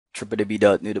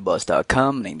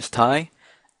www.noodleworzch.com. Name's Ty.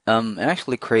 I'm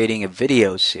actually creating a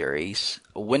video series,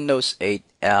 a Windows 8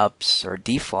 apps or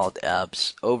default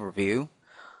apps overview.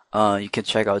 You can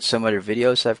check out some other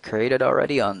videos I've created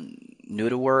already on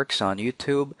noodleworzch on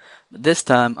YouTube. But this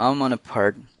time I'm on a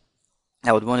part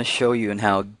I would want to show you on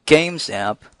how Games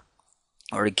app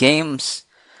or the Games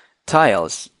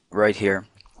tiles right here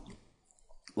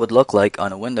would look like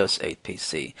on a Windows 8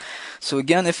 PC. So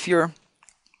again, if you're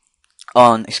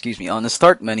on the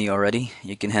start menu already,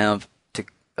 you can have to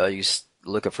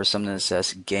look up for something that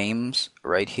says Games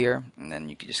right here, and then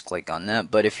you can just click on that.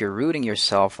 But if you're rooting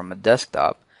yourself from a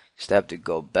desktop, you just have to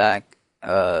go back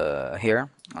here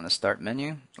on the start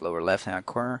menu, lower left hand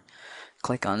corner,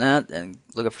 click on that, and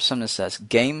look up for something that says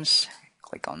Games.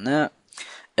 Click on that,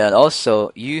 and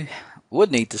also you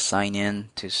would need to sign in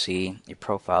to see your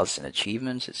profiles and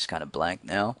achievements. It's kind of blank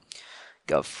now.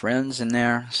 Got friends in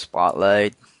there,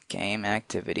 Spotlight, game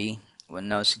activity,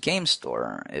 Windows Game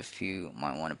Store if you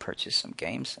might want to purchase some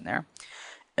games in there,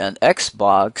 and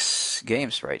Xbox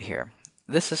games right here.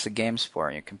 This is the games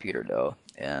for your computer though,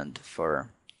 and for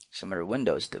some other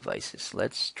Windows devices.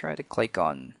 Let's try to click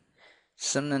on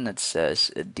something that says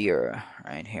Deer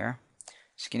right here.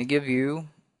 It's gonna give you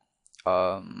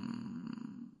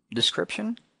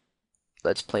description.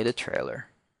 Let's play the trailer.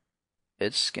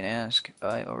 It's gonna ask,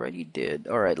 I already did.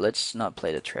 Alright, let's not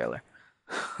play the trailer.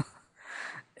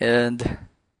 And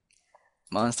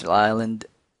Monster Island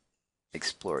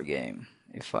Explore game.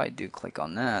 If I do click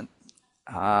on that,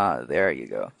 there you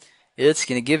go. It's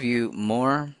gonna give you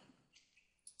more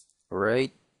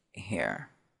right here.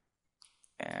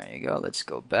 There you go. Let's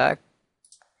go back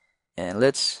and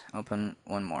let's open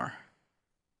one more.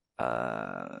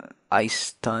 Ice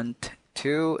Stunt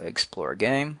 2 Explore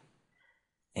game,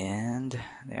 and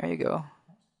there you go.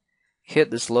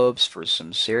 Hit the slopes for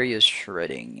some serious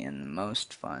shredding and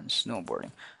most fun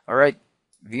snowboarding. Alright,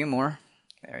 view more.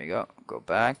 There you go. Go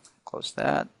back, close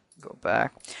that, go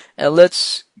back, and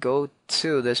let's go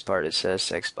to this part. It says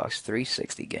Xbox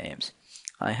 360 games.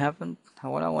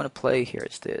 What I want to play here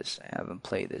is this. I haven't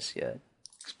played this yet.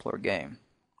 Explore game.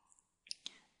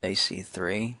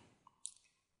 AC3.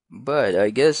 But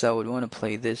I guess I would want to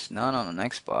play this not on an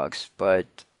Xbox,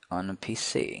 but on a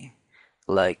PC,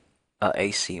 like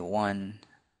AC1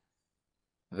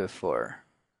 before,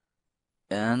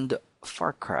 and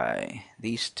Far Cry.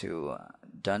 These two,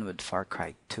 done with Far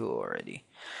Cry 2 already.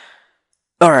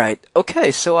 Alright,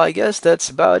 okay, so I guess that's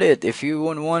about it. If you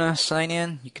want to sign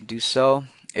in, you can do so.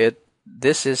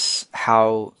 This is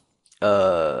how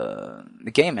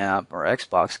the game app or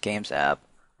Xbox Games app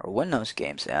or Windows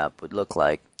Games app would look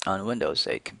like on Windows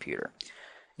 8 computer.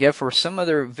 Yeah, for some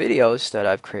other videos that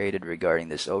I've created regarding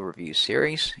this overview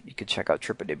series, you can check out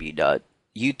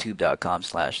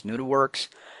www.youtube.com/noodleworzch,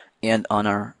 and on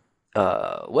our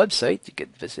website, you can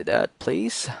visit that,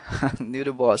 please,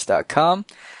 noodleworzch.com,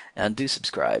 and do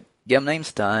subscribe. Yeah, my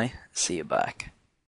name's Ty. See you back.